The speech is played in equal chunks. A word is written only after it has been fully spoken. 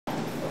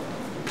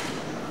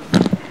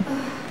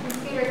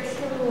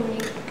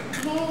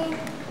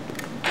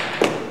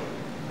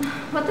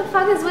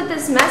fuck is with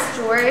this mess,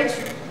 George?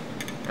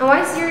 And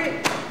why is your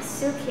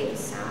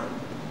suitcase out?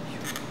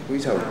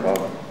 We have a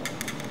problem.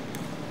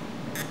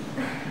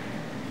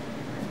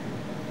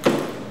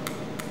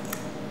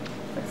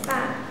 What's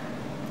that?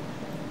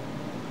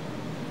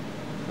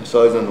 I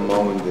saw you on the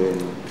mall one day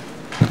and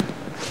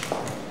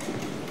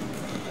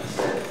I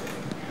said,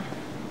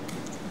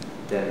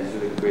 damn, he's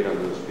really great on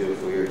those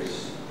beautiful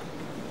ears.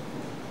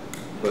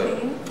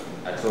 But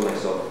I told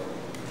myself,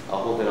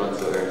 I'll hold it on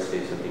to her and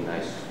say something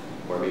nice,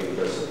 or maybe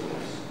does something nice.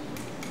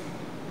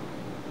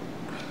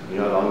 You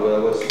know how long ago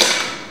that was?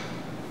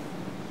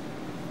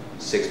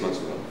 6 months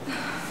ago.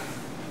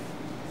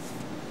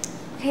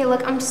 Okay,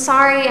 look, I'm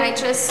sorry. I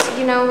just,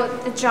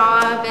 the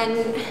job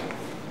and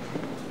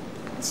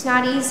it's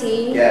not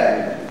easy.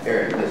 Yeah,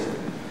 Erin,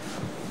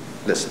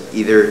 listen,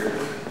 either,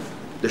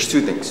 there's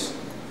two things.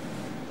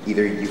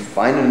 Either you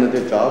find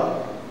another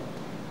job,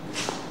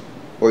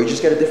 or you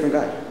just get a different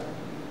guy.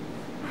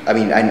 I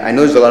mean, I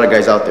know there's a lot of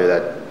guys out there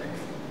that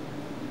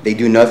they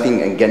do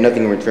nothing and get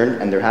nothing in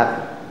return and they're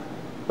happy.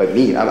 But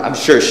me, I'm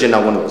sure she's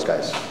not one of those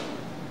guys.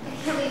 I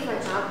can't leave my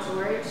job,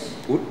 George.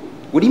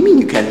 What do you mean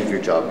you can't leave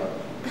your job?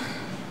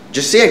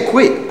 Just say I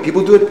quit.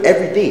 People do it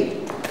every day.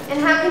 And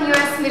how can you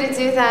ask me to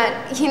do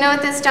that? You know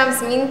what this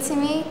job's mean to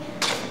me?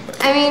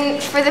 I mean,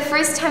 for the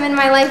first time in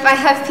my life, I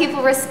have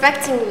people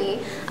respecting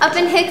me. Up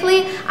in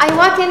Hickley, I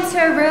walk into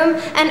a room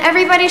and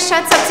everybody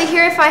shuts up to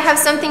hear if I have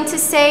something to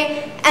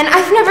say, and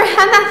I've never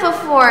had that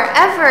before,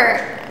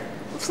 ever.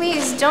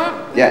 Please,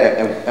 don't...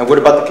 Yeah, and what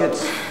about the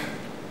kids?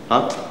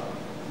 Huh?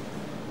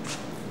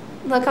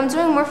 Look, I'm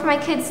doing more for my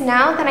kids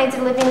now than I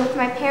did living with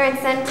my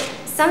parents, and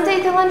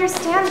someday they'll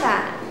understand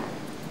that.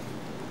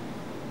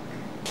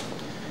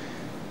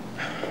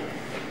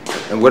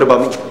 And what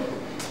about me?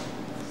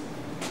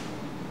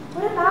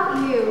 What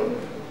about you?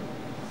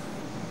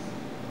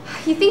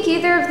 You think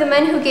either of the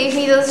men who gave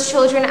me those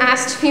children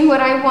asked me what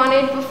I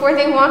wanted before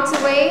they walked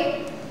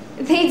away?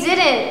 They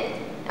didn't,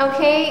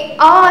 okay?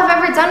 All I've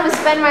ever done was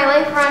spend my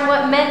life around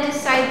what men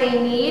decide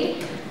they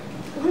need.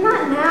 Well,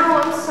 not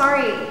now, I'm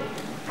sorry.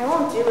 I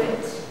won't do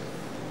it.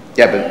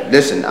 Yeah, but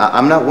listen,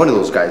 I'm not one of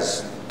those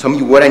guys. Tell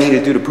me what I need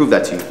to do to prove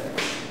that to you.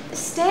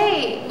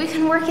 Stay, we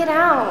can work it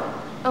out,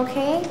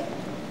 okay?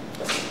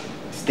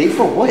 Stay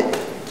for what?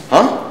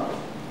 Huh?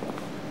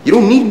 You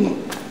don't need me.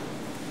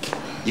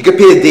 You could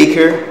pay a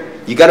daycare.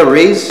 You got a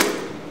raise.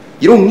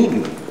 You don't need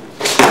me.